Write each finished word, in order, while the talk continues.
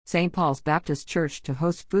St. Paul's Baptist Church to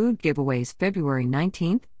host food giveaways February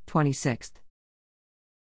 19th, 26th.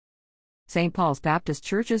 St. Paul's Baptist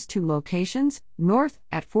Church's 2 locations, north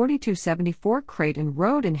at 4274 Creighton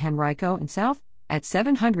Road in Henrico and south at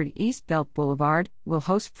 700 East Belt Boulevard, will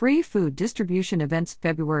host free food distribution events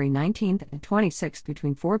February 19th and 26th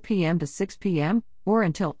between 4 p.m. to 6 p.m., or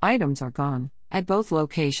until items are gone, at both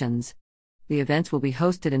locations. The events will be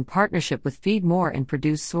hosted in partnership with Feed More and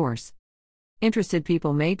Produce Source. Interested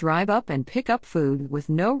people may drive up and pick up food with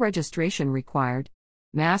no registration required.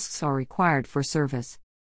 Masks are required for service.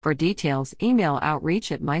 For details, email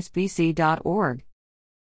outreach@micebc.org.